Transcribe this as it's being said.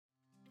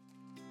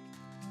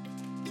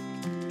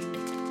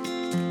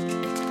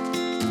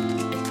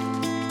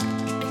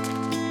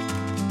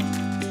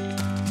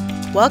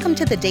Welcome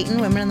to the Dayton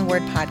Women in the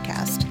Word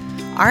podcast.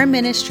 Our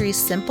ministry's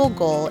simple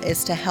goal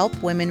is to help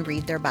women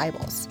read their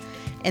Bibles.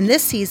 In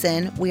this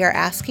season, we are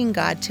asking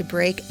God to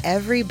break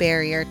every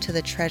barrier to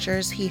the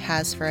treasures He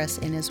has for us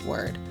in His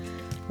Word.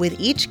 With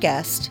each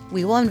guest,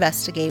 we will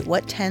investigate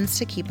what tends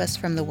to keep us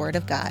from the Word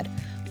of God,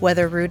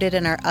 whether rooted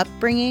in our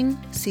upbringing,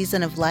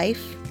 season of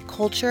life,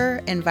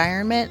 culture,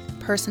 environment,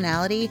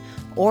 personality,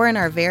 or in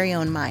our very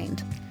own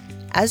mind.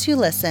 As you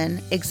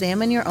listen,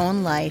 examine your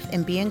own life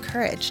and be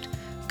encouraged.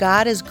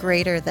 God is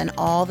greater than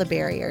all the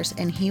barriers,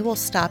 and He will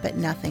stop at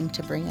nothing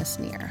to bring us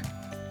near.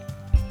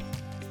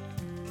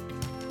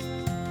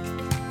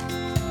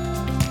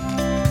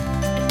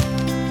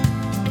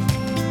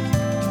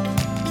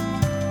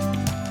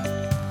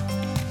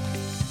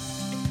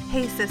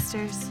 Hey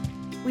sisters,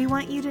 we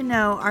want you to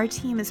know our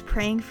team is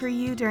praying for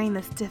you during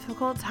this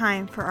difficult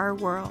time for our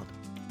world.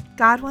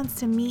 God wants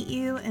to meet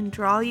you and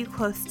draw you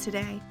close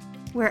today,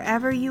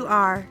 wherever you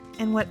are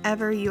and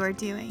whatever you are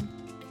doing.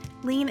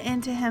 Lean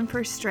into Him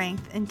for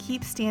strength and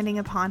keep standing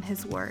upon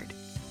His word.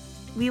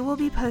 We will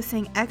be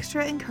posting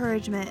extra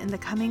encouragement in the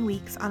coming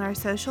weeks on our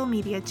social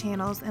media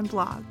channels and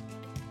blog.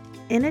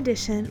 In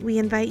addition, we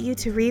invite you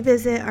to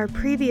revisit our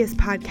previous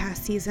podcast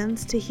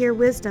seasons to hear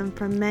wisdom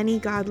from many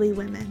godly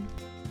women.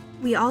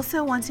 We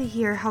also want to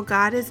hear how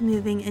God is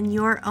moving in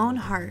your own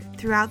heart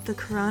throughout the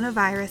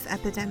coronavirus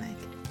epidemic.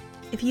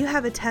 If you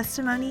have a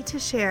testimony to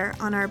share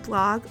on our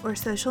blog or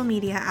social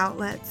media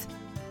outlets,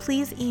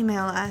 please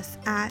email us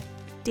at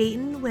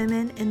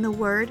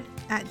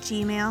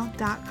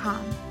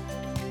DaytonWomeninTheWord@gmail.com.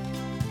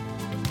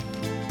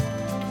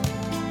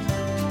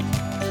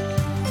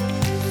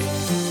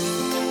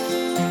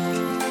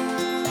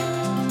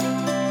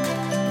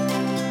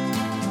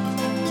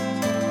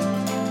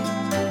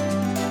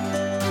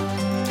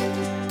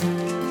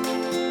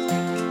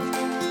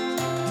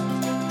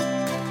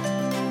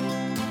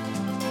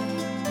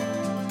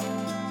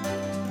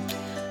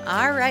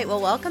 All right. Well,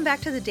 welcome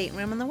back to the Dayton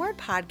Women in the Word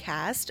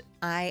podcast.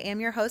 I am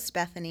your host,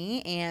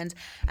 Bethany. And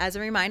as a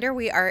reminder,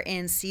 we are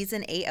in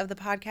season 8 of the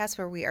podcast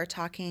where we are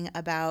talking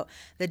about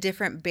the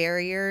different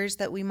barriers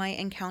that we might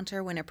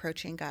encounter when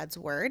approaching God's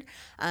Word.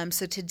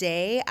 So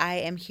today I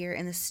am here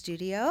in the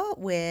studio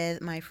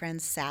with my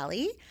friend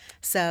Sally.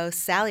 So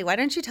Sally, why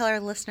don't you tell our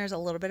listeners a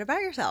little bit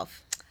about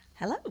yourself?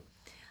 Hello.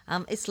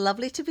 It's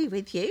lovely to be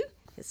with you.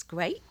 It's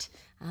great.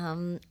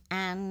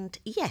 And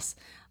yes,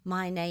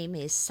 my name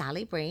is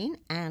Sally Breen,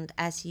 and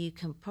as you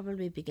can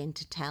probably begin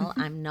to tell,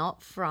 I'm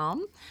not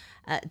from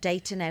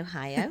Dayton,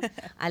 Ohio.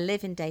 I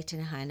live in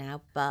Dayton, Ohio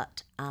now,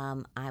 but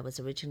I was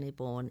originally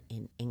born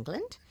in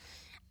England,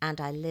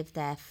 and I lived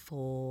there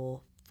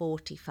for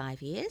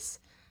 45 years,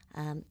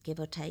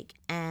 give or take.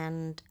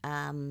 And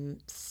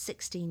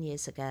 16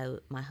 years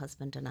ago, my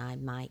husband and I,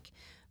 Mike,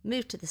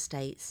 moved to the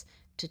States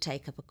to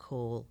take up a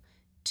call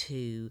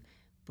to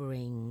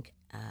bring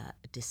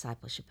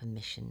discipleship and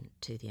mission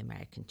to the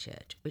American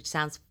church, which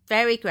sounds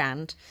very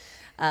grand,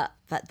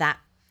 but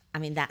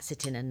that's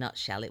it in a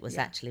nutshell. It was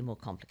actually more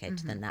complicated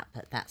than that,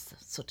 but that's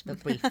sort of a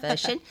brief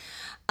version.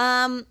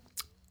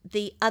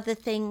 The other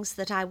things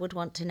that I would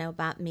want to know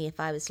about me if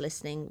I was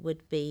listening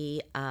would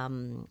be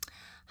how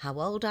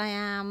old I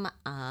am,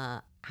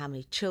 how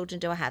many children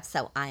do I have.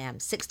 So I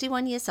am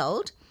 61 years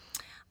old.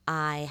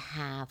 I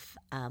have,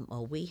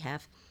 we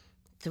have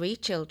 3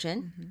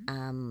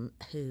 children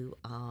who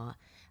are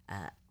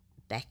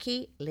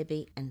Becky,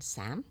 Libby, and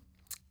Sam,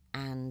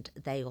 and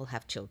they all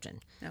have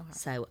children. Oh, wow.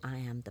 So I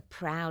am the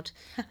proud.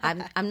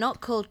 I'm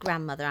not called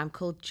grandmother. I'm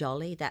called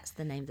Jolly. That's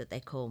the name that they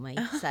call me.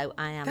 So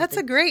I am. That's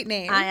a great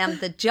name. I am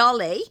the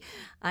Jolly.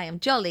 I am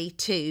Jolly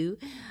to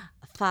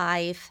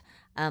 5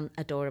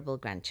 adorable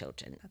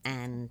grandchildren,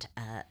 and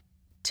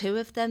 2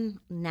 of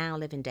them now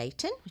live in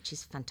Dayton, which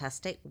is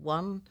fantastic.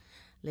 1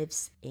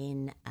 lives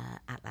in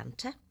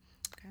Atlanta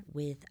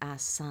with our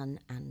son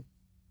and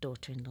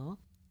daughter-in-law,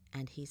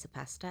 and he's a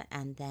pastor,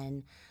 and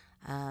then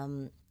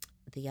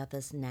the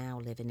others now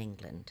live in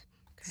England.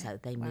 So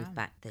they moved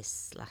back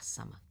this last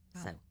summer.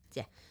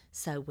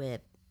 So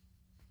we're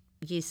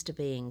used to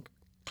being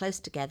close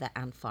together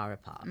and far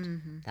apart.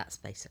 That's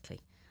basically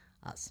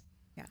us.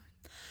 Yeah.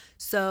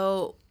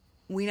 So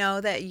we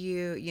know that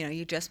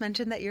you just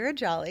mentioned that you're a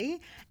Jolly,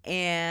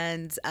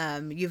 and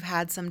you've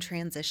had some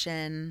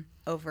transition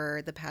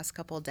over the past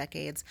couple of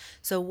decades.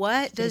 So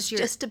what does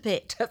just a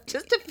few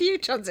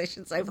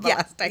transitions over the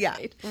last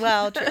decade. Yeah,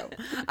 well, true.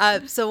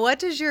 So what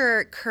does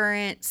your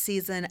current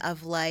season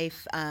of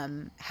life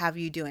have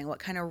you doing? What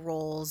kind of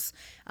roles,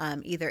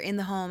 either in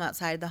the home,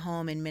 outside the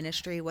home, in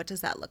ministry, what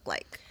does that look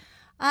like?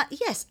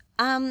 Yes.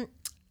 I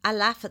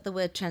laugh at the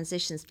word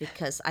transitions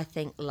because I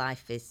think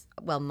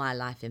my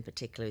life in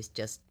particular is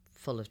just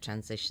full of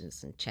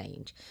transitions and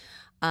change.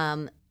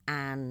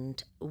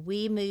 And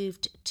we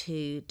moved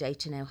to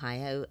Dayton,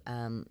 Ohio,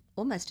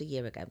 almost a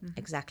year ago,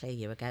 exactly a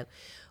year ago,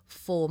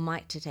 for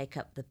Mike to take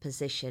up the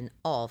position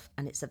of,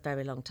 and it's a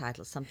very long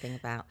title, something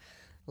about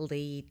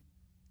lead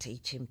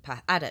teaching,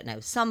 I don't know,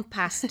 some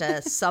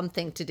pastor,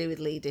 something to do with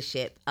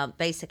leadership.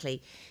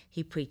 Basically,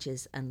 he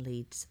preaches and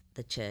leads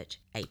the church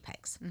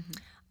Apex.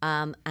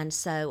 And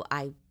so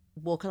I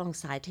walk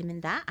alongside him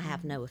in that. I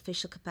have no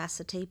official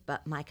capacity,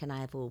 but Mike and I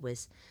have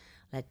always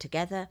led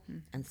together,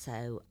 and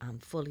so I'm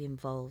fully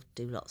involved,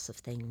 do lots of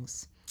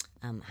things,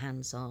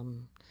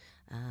 hands-on.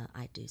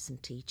 I do some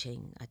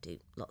teaching. I do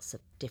lots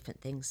of different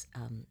things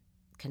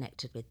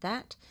connected with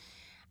that.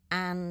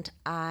 And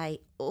I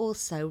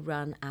also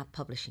run our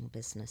publishing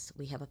business.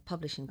 We have a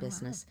publishing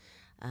business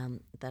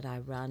that I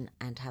run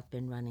and have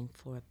been running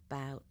for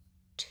about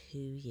 2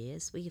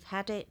 years. We've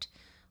had it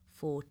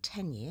for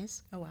 10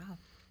 years. Oh, wow.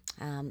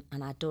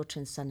 And our daughter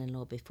and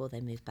son-in-law, before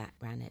they moved back,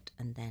 ran it.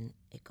 And then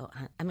it got,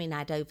 I mean,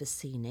 I'd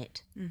overseen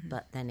it,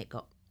 but then it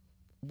got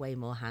way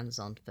more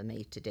hands-on for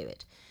me to do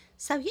it.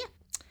 So, yeah.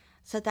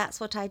 So that's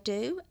what I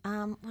do.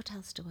 What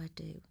else do I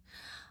do?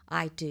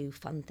 I do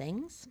fun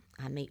things.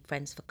 I meet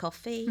friends for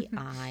coffee.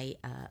 I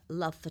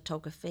love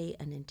photography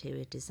and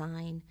interior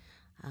design.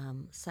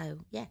 So,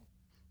 yeah,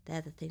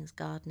 they're the things,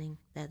 gardening,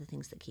 they're the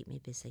things that keep me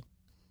busy.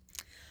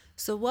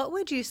 So what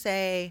would you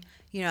say,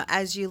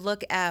 as you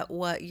look at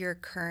what your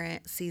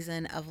current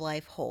season of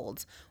life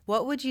holds,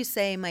 what would you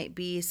say might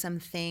be some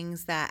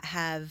things that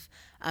have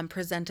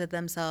presented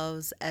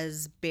themselves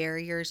as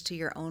barriers to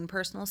your own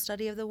personal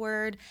study of the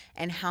Word,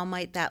 and how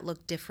might that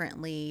look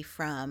differently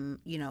from,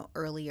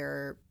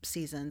 earlier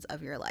seasons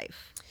of your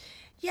life?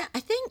 Yeah, I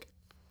think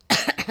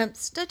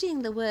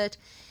studying the Word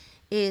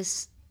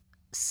is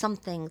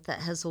something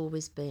that has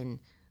always been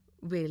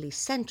really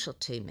central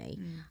to me.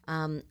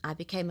 I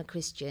became a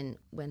Christian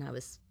when I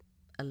was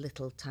a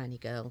little tiny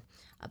girl,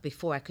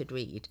 before I could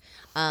read,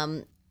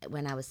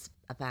 when I was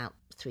about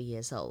 3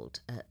 years old,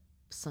 at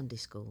Sunday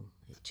school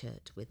at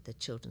church with the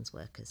children's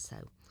workers.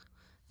 So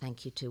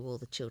thank you to all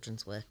the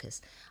children's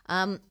workers,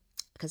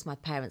 because my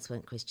parents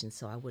weren't Christians,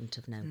 so I wouldn't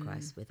have known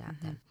Christ without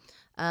them.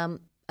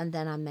 And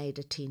then I made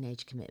a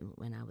teenage commitment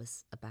when I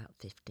was about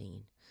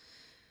 15.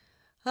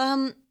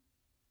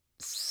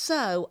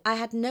 So I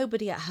had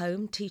nobody at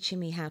home teaching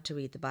me how to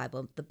read the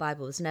Bible. The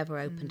Bible was never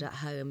opened at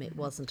home. It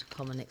wasn't a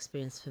common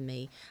experience for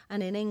me.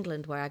 And in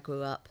England, where I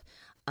grew up,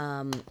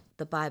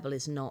 the Bible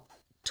is not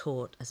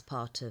taught as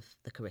part of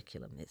the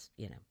curriculum.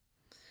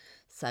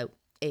 So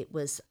it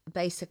was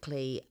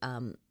basically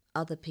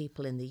other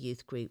people in the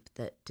youth group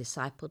that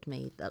discipled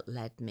me, that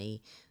led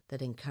me,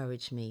 that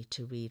encouraged me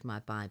to read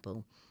my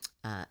Bible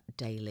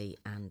daily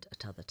and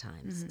at other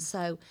times.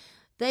 So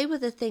they were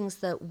the things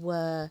that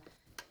were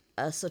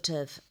sort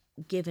of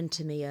given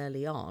to me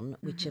early on,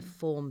 which have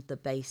formed the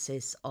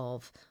basis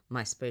of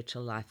my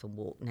spiritual life and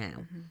walk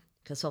now,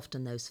 because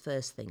often those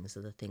first things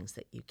are the things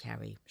that you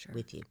carry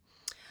with you.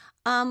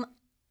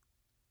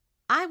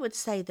 I would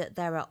say that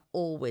there are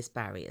always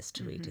barriers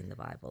to reading the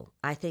Bible.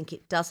 I think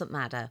it doesn't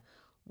matter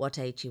what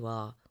age you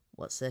are,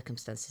 what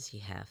circumstances you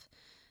have,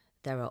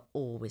 there are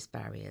always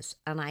barriers.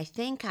 And I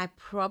think I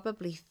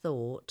probably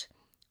thought,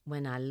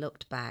 when I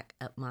looked back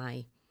at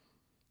my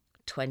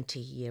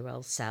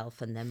 20-year-old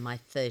self and then my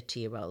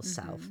 30-year-old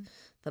self,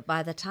 that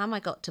by the time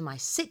I got to my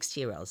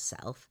 60-year-old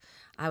self,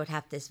 I would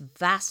have this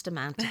vast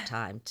amount of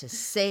time to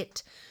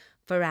sit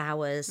for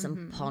hours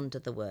and ponder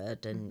the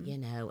Word and,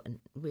 and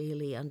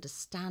really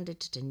understand it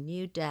to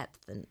new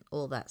depth and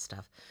all that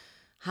stuff.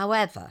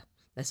 However,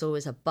 there's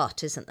always a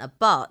but, isn't there?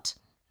 But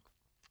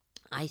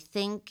I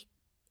think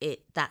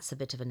that's a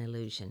bit of an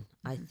illusion.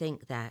 I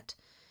think that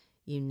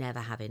you never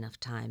have enough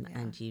time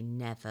and you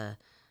never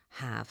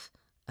have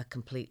a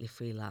completely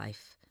free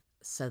life,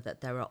 so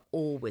that there are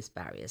always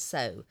barriers.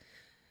 So,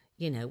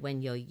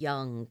 when you're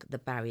young, the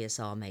barriers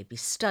are maybe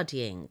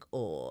studying,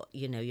 or,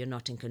 you're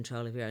not in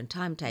control of your own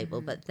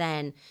timetable, but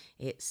then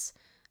it's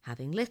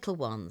having little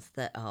ones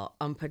that are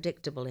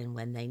unpredictable in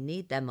when they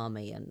need their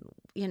mummy and,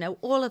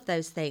 all of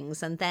those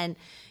things. And then,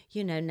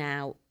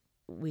 now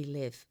we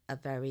live a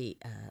very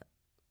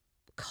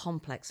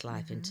complex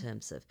life in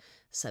terms of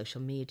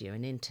social media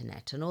and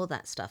internet and all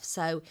that stuff.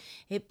 So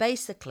it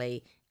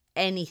basically,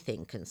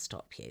 anything can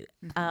stop you.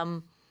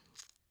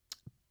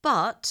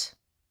 But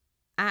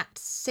at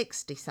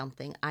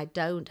 60-something, I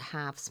don't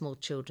have small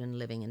children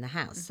living in the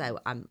house, so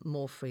I'm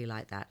more free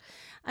like that.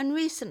 And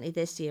recently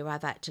this year,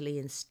 I've actually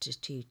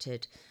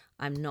instituted,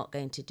 I'm not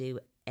going to do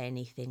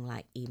anything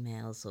like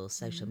emails or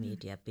social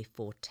media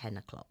before 10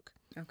 o'clock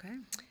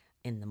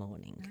in the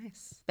morning.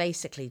 Nice.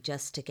 Basically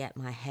just to get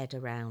my head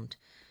around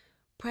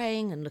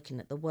praying and looking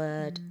at the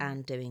Word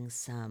and doing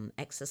some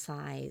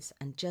exercise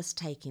and just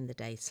taking the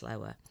day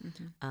slower,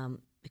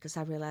 because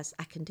I realised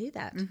I can do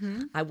that.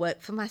 I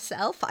work for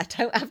myself. I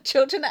don't have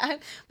children at home.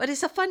 But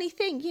it's a funny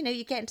thing,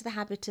 you get into the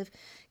habit of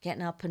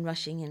getting up and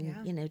rushing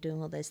and,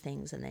 doing all those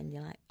things. And then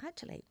you're like,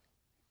 actually,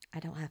 I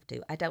don't have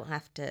to. I don't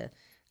have to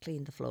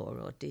clean the floor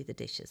or do the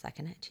dishes. I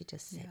can actually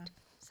just sit.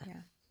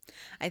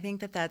 I think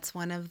that's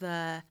one of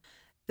the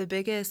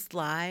biggest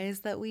lies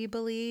that we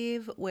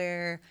believe,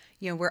 where,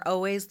 we're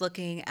always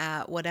looking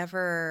at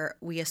whatever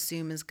we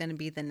assume is going to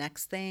be the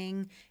next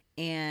thing.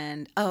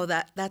 And,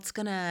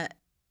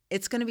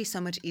 it's going to be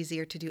so much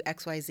easier to do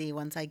XYZ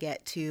once I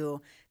get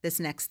to this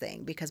next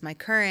thing, because my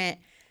current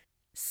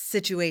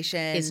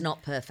situation is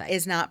not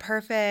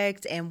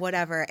perfect and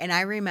whatever. And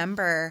I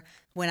remember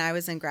when I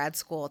was in grad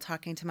school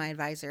talking to my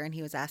advisor, and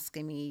he was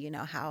asking me,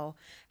 how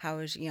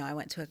was, I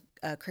went to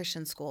a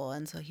Christian school.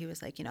 And so he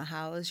was like,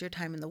 how was your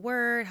time in the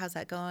Word? How's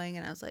that going?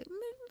 And I was like,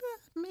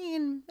 I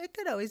mean, it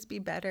could always be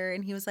better.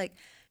 And he was like,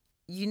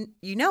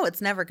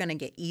 it's never going to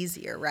get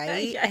easier,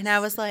 right? Yes. And I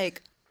was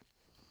like,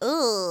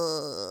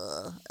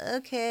 oh,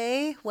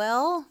 okay,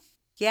 well,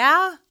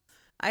 yeah,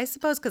 I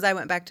suppose, because I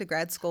went back to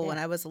grad school when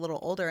I was a little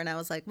older, and I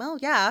was like, well,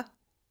 yeah,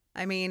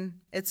 I mean,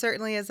 it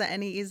certainly isn't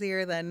any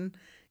easier than,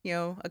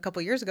 a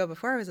couple years ago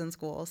before I was in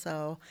school.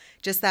 So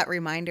just that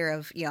reminder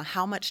of,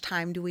 how much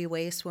time do we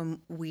waste when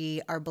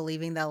we are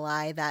believing the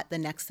lie that the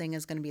next thing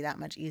is going to be that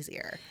much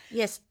easier?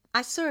 Yes,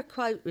 I saw a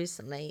quote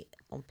recently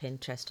on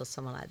Pinterest or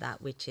something like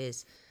that, which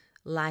is,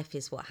 life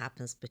is what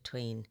happens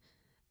between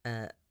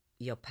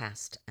your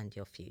past and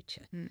your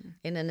future.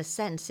 And in a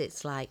sense,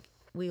 it's like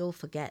we all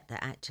forget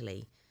that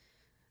actually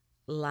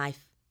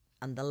life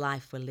and the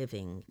life we're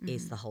living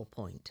is the whole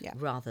point,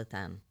 rather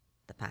than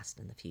the past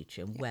and the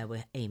future and where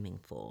we're aiming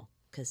for,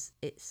 because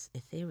it's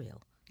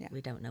ethereal. Yeah.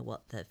 We don't know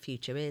what the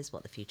future is,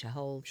 what the future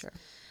holds. Sure.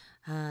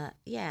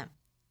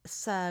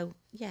 So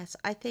yes,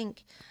 I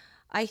think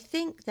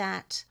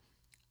that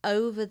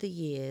over the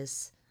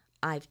years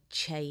I've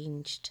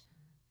changed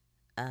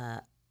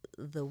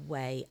the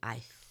way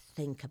I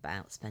think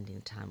about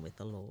spending time with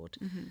the Lord.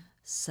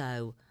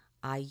 So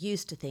I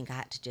used to think I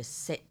had to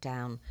just sit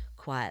down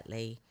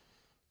quietly,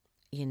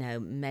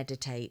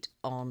 meditate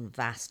on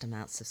vast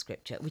amounts of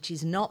scripture, which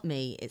is not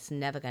me. It's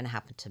never going to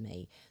happen to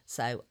me.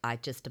 So I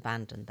just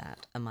abandoned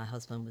that. And my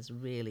husband was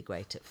really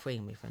great at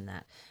freeing me from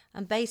that.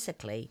 And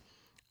basically,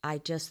 I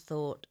just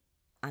thought,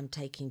 I'm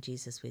taking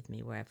Jesus with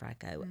me wherever I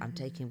go. I'm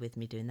taking him with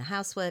me doing the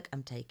housework.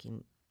 I'm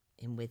taking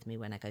him with me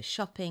when I go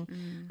shopping.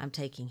 I'm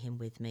taking him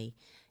with me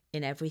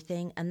in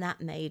everything. And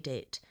that made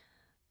it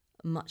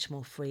much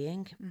more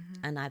freeing.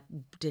 And I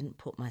didn't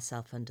put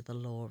myself under the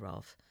law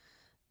of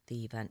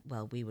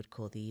we would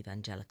call the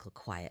evangelical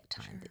quiet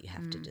time, that you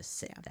have to just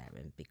sit there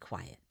and be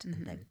quiet,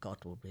 and then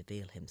God will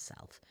reveal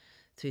himself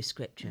through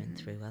scripture and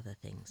through other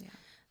things.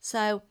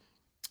 So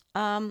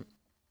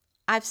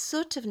I've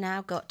sort of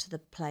now got to the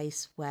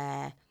place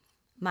where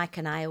Mike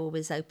and I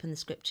always open the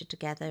scripture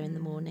together in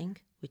the morning,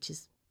 which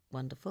is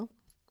wonderful.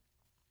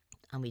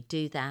 And we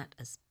do that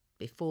as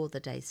before the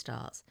day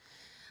starts.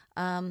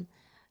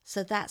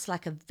 So that's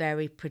like a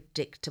very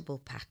predictable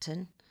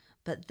pattern.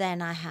 But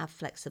then I have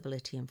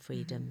flexibility and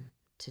freedom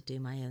to do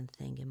my own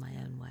thing in my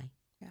own way.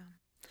 Yeah.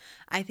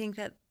 I think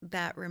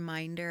that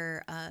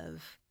reminder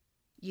of,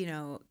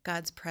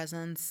 God's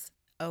presence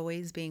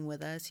always being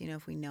with us,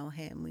 if we know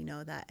him, we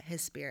know that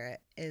his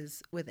spirit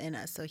is within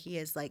us. So he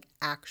is like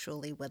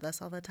actually with us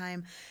all the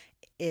time.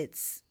 It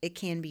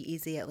can be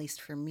easy, at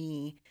least for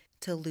me,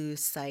 to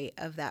lose sight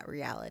of that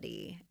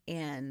reality.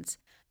 And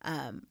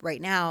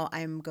right now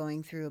I'm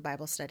going through a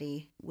Bible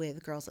study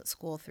with girls at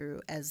school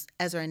through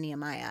Ezra and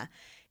Nehemiah,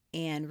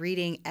 and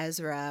reading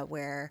Ezra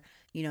where,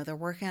 they're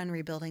working on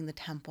rebuilding the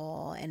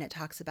temple, and it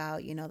talks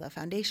about, the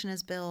foundation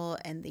is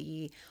built and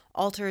the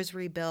altar is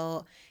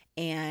rebuilt,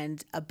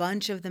 and a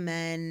bunch of the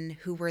men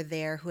who were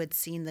there who had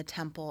seen the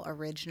temple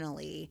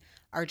originally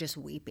are just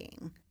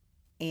weeping.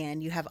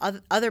 And you have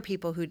other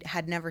people who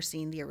had never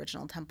seen the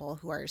original temple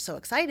who are so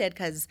excited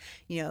because,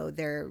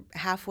 they're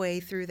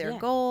halfway through their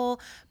goal.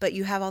 But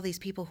you have all these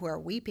people who are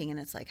weeping, and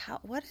it's like,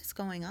 what is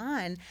going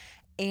on?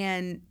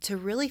 And to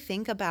really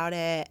think about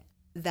it,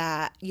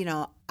 that,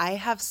 I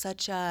have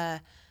such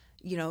a,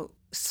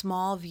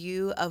 small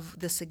view of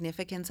the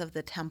significance of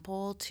the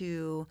temple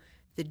to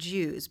the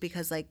Jews,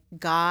 because like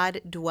God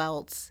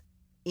dwelt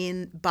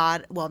in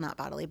not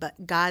bodily,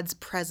 but God's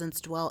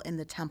presence dwelt in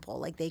the temple.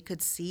 Like they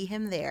could see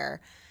him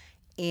there.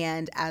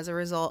 And as a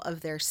result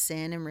of their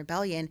sin and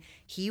rebellion,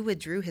 he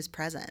withdrew his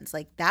presence.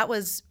 Like that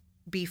was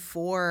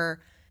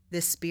before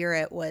the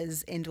Spirit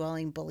was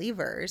indwelling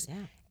believers.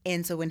 Yeah.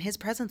 And so when his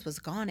presence was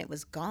gone, it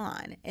was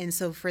gone. And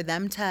so for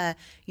them to,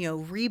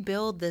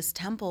 rebuild this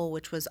temple,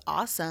 which was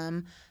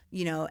awesome,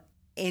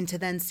 and to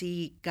then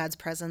see God's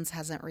presence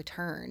hasn't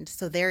returned.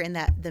 So they're in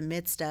the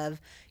midst of,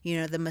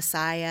 the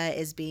Messiah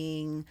is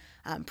being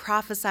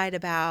prophesied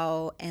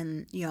about,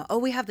 and,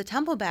 we have the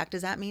temple back.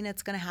 Does that mean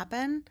it's going to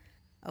happen?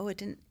 Oh, it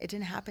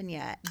didn't happen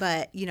yet.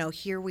 But,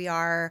 here we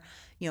are,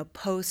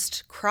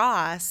 post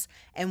cross,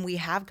 and we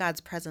have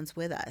God's presence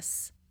with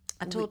us.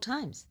 At all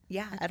times.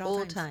 Yeah, at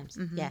all times.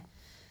 Mm-hmm. Yeah.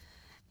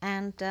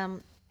 And,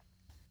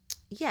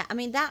 I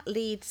mean, that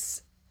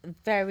leads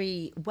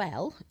very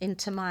well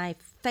into my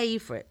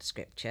favourite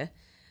scripture,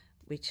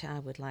 which I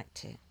would like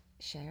to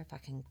share if I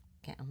can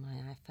get on my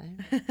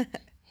iPhone.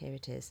 Here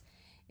it is.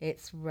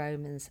 It's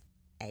Romans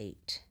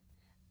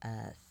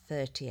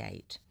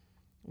 8:38,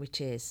 which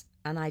is,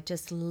 and I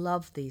just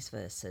love these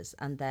verses,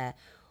 and they're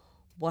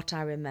what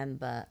I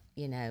remember,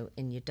 in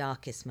your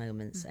darkest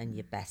moments and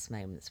your best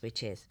moments,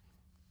 which is,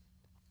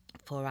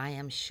 for I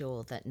am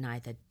sure that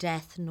neither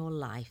death nor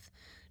life,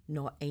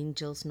 nor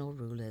angels nor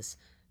rulers,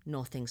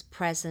 nor things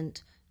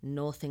present,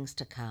 nor things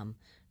to come,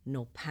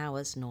 nor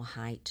powers, nor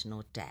height,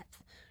 nor depth,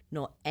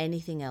 nor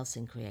anything else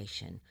in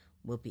creation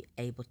will be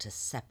able to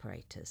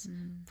separate us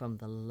from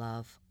the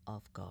love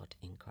of God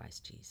in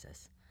Christ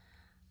Jesus.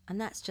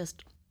 And that's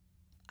just,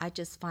 I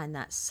just find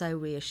that so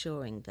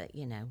reassuring that,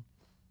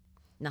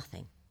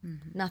 nothing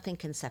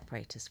can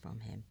separate us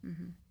from him.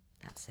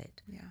 That's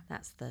it. Yeah.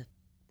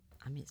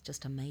 It's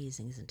just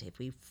amazing, isn't it? If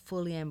we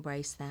fully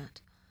embrace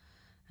that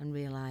and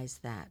realize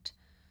that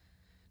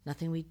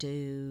nothing we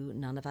do,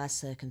 none of our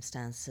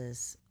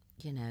circumstances,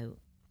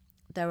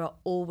 there are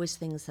always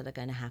things that are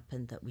going to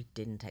happen that we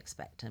didn't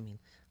expect.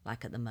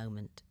 Like at the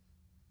moment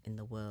in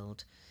the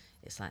world,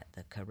 it's like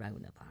the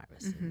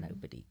coronavirus and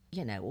nobody,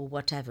 or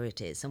whatever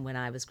it is. And when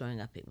I was growing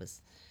up, it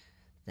was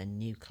the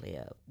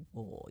nuclear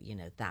war,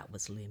 that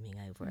was looming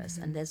over us.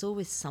 And there's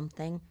always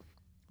something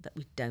that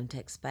we don't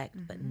expect,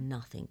 but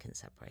nothing can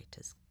separate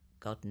us.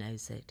 God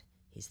knows it.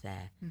 He's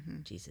there.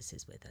 Jesus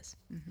is with us.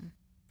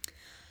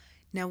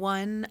 Now,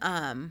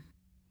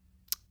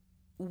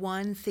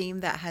 one theme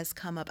that has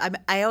come up,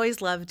 I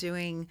always love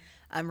doing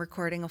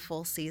recording a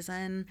full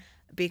season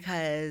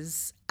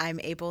because I'm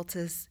able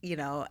to,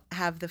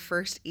 have the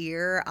first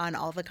ear on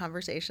all the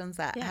conversations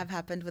that have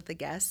happened with the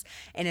guests.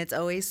 And it's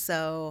always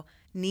so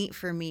neat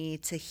for me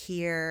to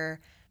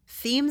hear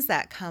themes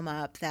that come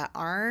up that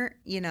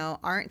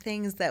aren't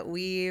things that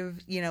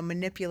we've,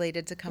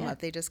 manipulated to come up.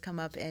 They just come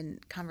up in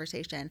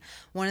conversation.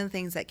 One of the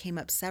things that came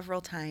up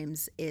several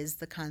times is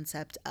the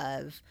concept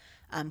of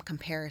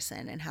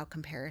comparison and how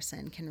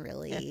comparison can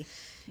really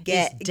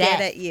get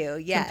at you.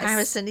 Yes.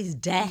 Comparison is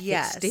death.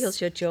 Yes. It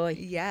steals your joy.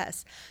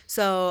 Yes.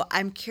 So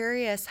I'm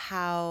curious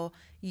how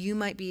you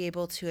might be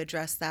able to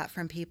address that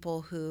from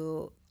people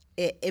who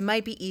it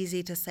might be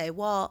easy to say,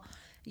 well,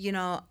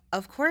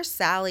 of course,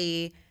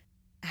 Sally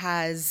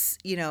has,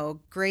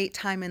 great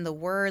time in the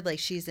Word, like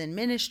she's in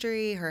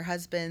ministry, her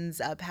husband's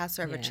a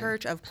pastor of a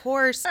church. Of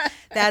course,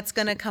 that's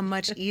going to come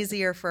much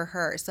easier for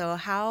her. So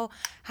how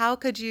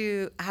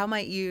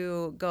might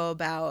you go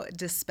about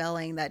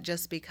dispelling that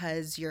just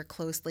because you're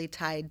closely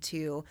tied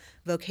to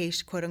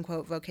vocation, quote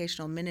unquote,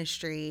 vocational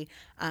ministry,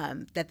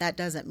 that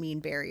doesn't mean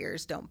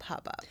barriers don't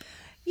pop up?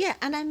 Yeah.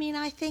 And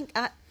I think,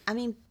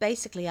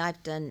 basically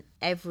I've done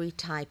every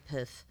type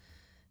of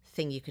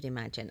thing you could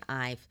imagine.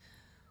 I've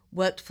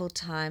worked full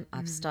time.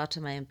 I've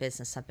started my own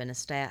business. I've been a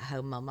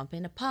stay-at-home mum. I've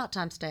been a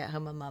part-time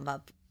stay-at-home mum.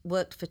 I've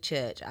worked for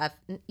church. I've,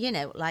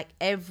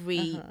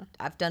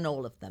 I've done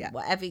all of them.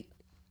 The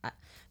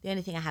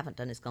only thing I haven't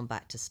done is gone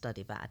back to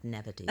study, but I'd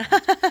never do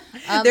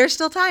that. There's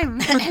still time.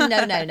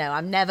 No.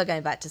 I'm never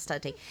going back to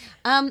study.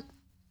 And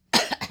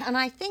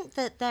I think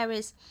that there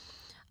is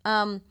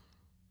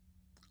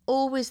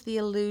always the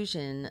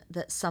illusion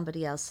that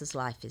somebody else's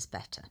life is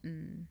better,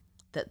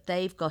 that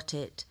they've got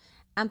it.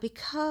 And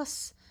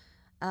because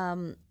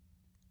Mike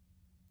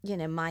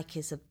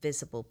is a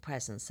visible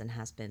presence and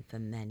has been for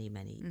many,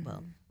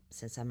 well,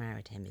 since I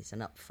married him, he's an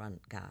upfront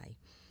guy.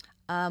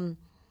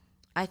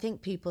 I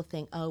think people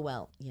think, oh,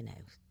 well,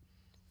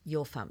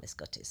 your family's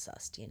got it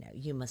sussed,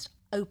 you must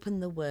open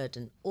the Word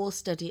and all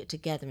study it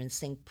together and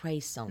sing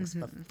praise songs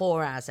for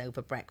 4 hours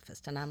over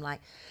breakfast. And I'm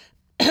like,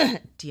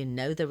 do you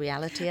know the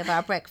reality of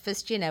our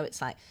breakfast?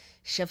 It's like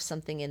shove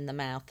something in the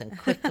mouth and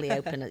quickly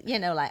open it,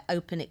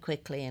 open it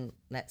quickly and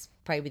let's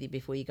pray with you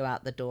before you go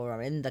out the door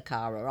or in the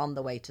car or on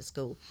the way to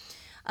school.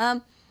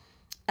 And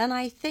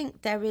I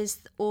think there is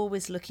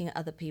always looking at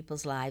other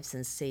people's lives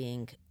and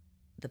seeing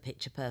the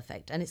picture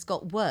perfect. And it's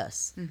got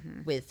worse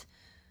with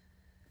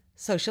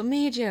social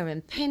media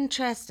and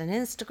Pinterest and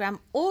Instagram,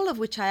 all of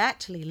which I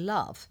actually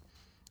love.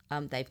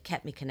 They've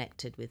kept me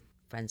connected with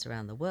friends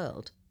around the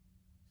world.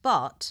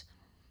 But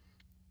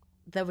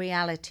the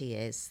reality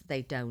is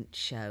they don't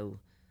show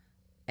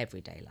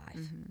everyday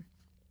life.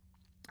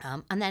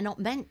 And they're not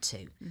meant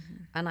to.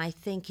 And I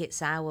think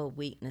it's our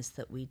weakness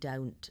that we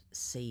don't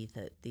see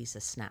that these are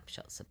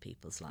snapshots of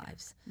people's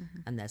lives.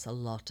 And there's a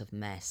lot of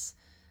mess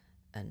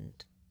and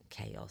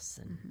chaos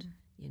and,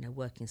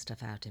 working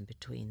stuff out in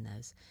between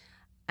those.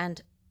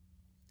 And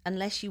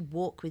unless you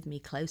walk with me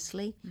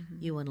closely,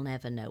 you will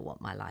never know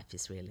what my life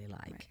is really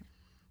like. Right.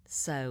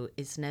 So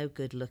it's no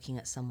good looking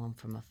at someone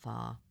from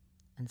afar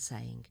and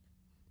saying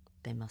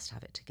they must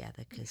have it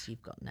together because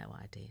you've got no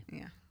idea.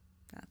 Yeah,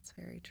 that's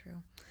very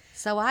true.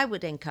 So I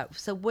would encourage,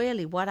 so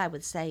really what I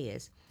would say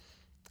is,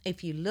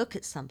 if you look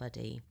at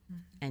somebody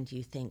and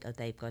you think, oh,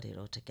 they've got it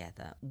all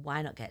together,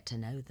 why not get to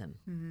know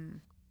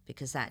them?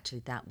 Because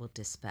actually that will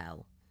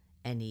dispel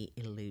any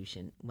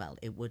illusion. Well,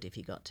 it would if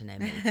you got to know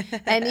me.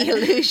 Any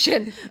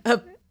illusion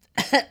of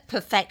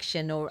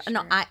perfection or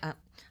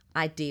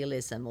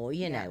idealism or,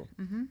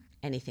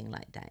 anything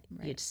like that.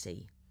 Right. You'd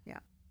see. Yeah.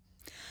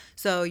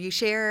 So you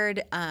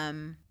shared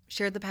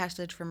the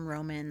passage from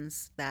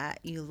Romans that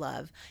you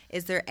love.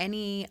 Is there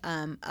any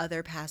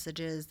other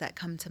passages that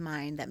come to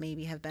mind that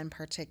maybe have been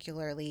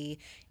particularly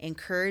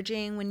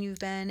encouraging when you've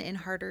been in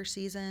harder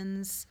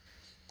seasons?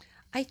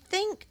 I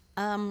think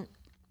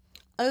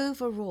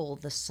overall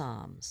the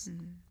Psalms.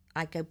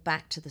 I go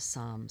back to the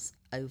Psalms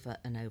over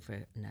and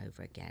over and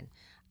over again.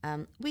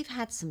 We've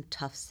had some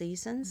tough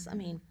seasons. I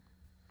mean,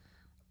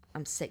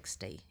 I'm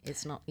 60.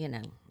 It's not,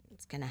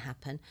 it's going to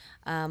happen.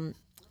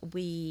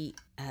 we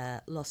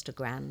lost a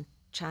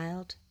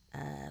grandchild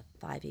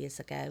 5 years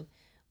ago,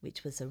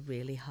 which was a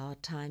really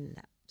hard time.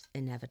 That's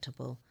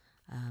inevitable.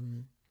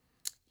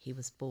 He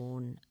was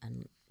born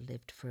and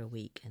lived for a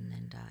week and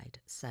then died.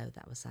 So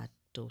that was our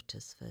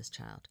daughter's first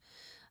child.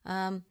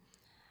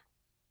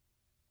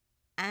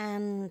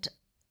 And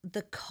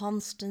the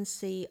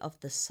constancy of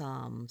the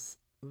Psalms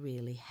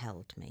really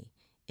held me,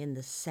 in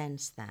the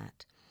sense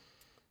that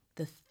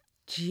the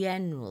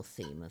general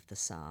theme of the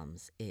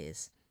Psalms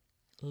is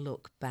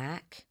look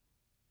back,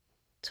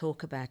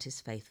 talk about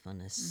his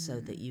faithfulness so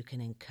that you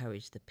can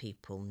encourage the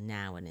people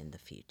now and in the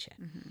future.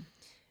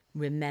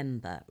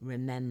 Remember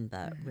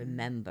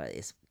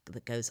is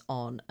that goes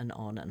on and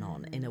on and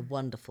on in a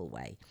wonderful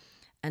way.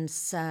 And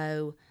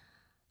so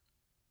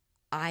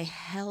I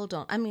held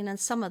on. I mean, and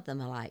some of them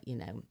are like,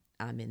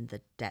 I'm in the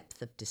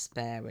depth of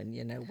despair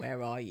and,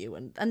 where are you?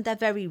 And they're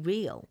very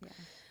real.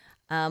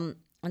 Yeah.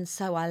 And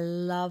so I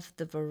love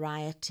the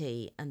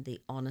variety and the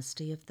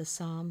honesty of the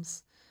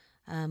Psalms.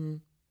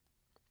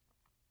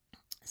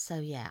 So,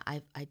 yeah,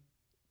 I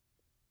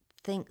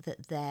think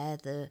that they're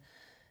the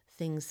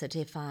things that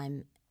if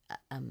I'm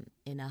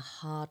in a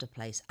harder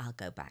place, I'll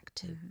go back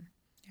to.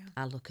 Yeah.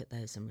 I'll look at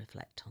those and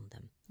reflect on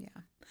them.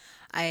 Yeah.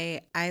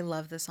 I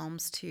love the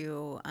Psalms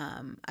too.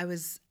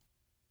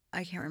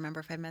 I can't remember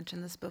if I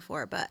mentioned this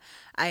before, but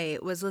I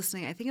was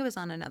listening, I think it was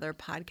on another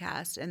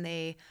podcast, and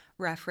they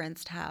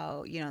referenced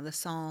how, the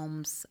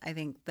Psalms, I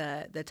think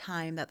the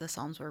time that the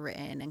Psalms were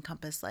written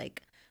encompassed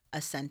like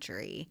a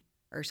century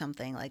or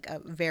something, like a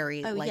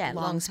very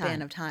long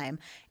span of time.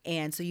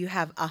 And so you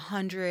have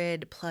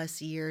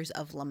 100+ years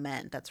of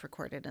lament that's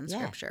recorded in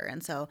scripture.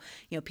 And so,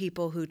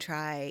 people who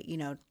try,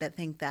 that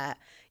think that,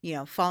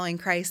 following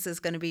Christ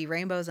is going to be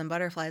rainbows and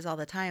butterflies all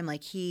the time,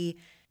 like he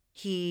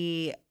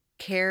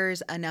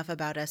cares enough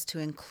about us to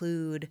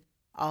include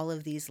all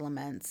of these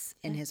laments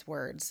in his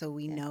word. So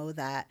we know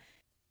that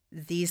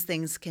these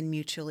things can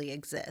mutually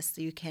exist.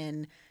 You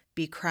can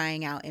be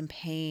crying out in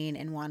pain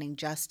and wanting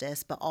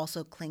justice, but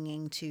also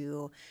clinging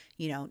to,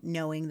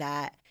 knowing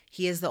that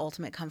he is the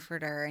ultimate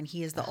comforter and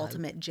he is the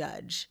ultimate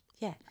judge.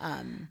 Yeah.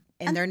 And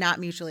they're not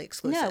mutually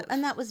exclusive. No,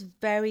 and that was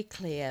very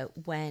clear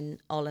when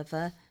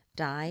Oliver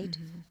died,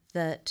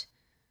 that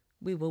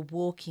we were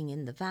walking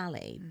in the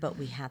valley, but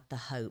we had the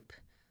hope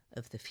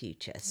of the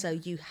future. So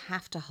you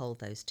have to hold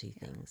those two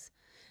things.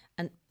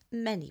 And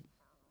many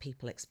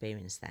people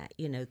experience that,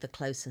 the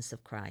closeness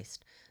of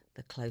Christ,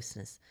 the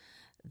closeness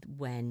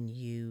when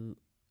you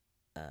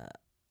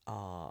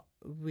are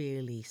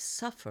really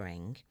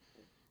suffering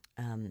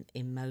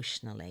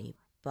emotionally,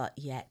 but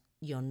yet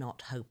you're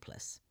not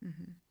hopeless.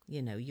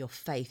 Your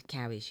faith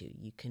carries you.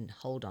 You can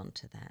hold on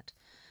to that.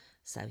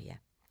 So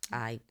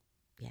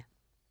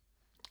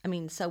I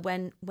mean, so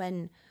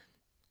when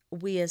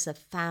we as a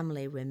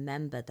family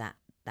remember that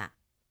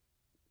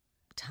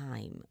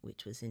time,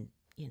 which was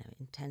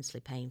intensely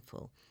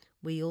painful,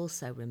 we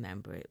also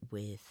remember it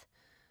with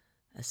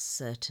a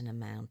certain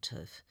amount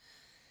of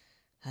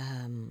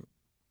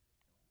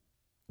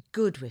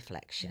good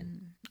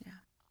reflection. Yeah.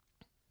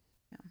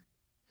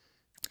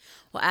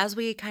 Well, as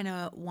we kind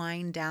of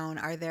wind down,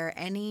 are there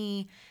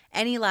any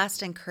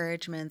last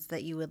encouragements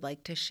that you would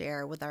like to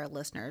share with our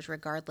listeners,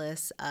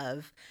 regardless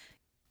of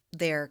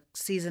their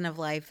season of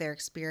life, their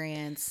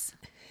experience?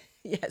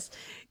 Yes.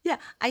 Yeah.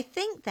 I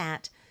think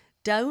that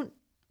don't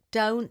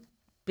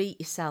beat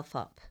yourself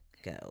up,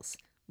 girls.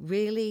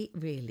 Really,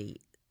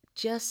 really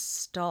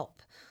just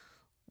stop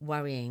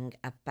worrying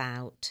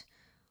about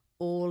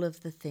all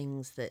of the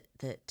things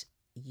that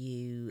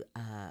you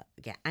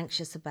get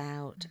anxious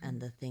about and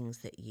the things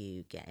that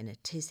you get in a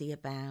tizzy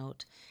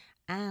about.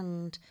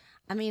 And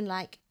I mean,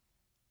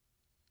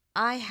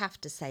 I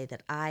have to say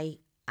that I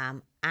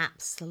am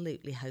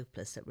absolutely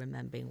hopeless at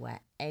remembering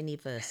where any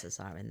verses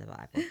are in the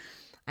Bible.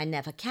 I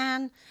never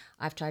can.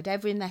 I've tried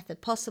every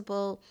method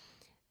possible.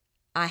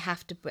 I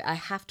have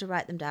to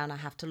write them down. I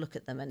have to look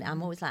at them, and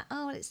I'm always like,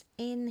 oh, it's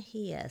in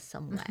here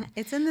somewhere.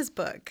 It's in this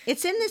book.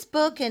 It's in this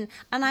book, and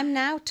I'm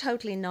now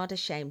totally not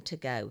ashamed to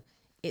go.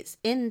 It's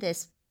in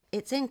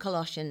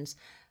Colossians,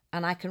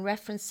 and I can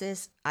reference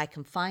this. I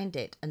can find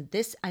it, and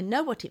this I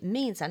know what it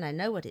means, and I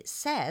know what it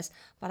says,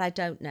 but I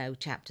don't know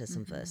chapters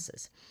and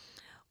verses,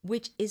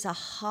 which is a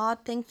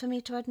hard thing for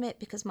me to admit,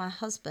 because my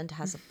husband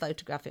has a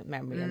photographic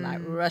memory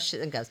and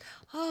rushes and goes,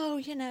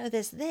 oh,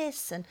 there's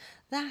this and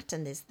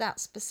there's that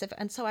specific.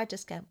 And so I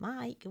just go,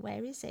 Mike,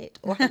 where is it?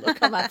 Or I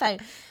look on my phone.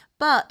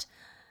 But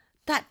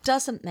that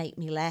doesn't make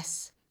me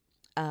less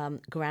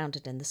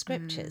grounded in the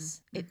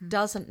scriptures. It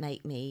doesn't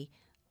make me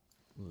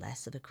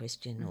less of a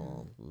Christian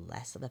or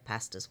less of a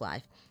pastor's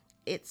wife.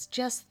 It's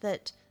just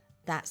that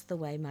that's the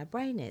way my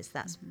brain is.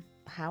 That's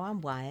how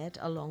I'm wired,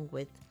 along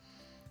with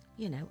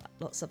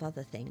lots of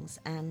other things.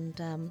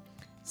 And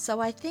so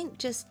I think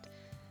just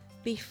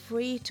be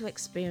free to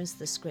experience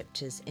the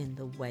scriptures in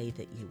the way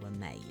that you were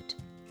made,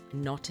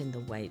 not in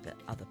the way that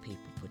other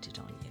people put it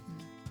on you.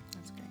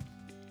 That's great.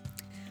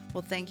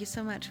 Well, thank you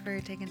so much for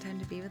taking time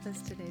to be with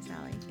us today,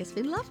 Sally. It's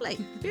been lovely.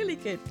 Really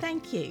good.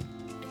 Thank you.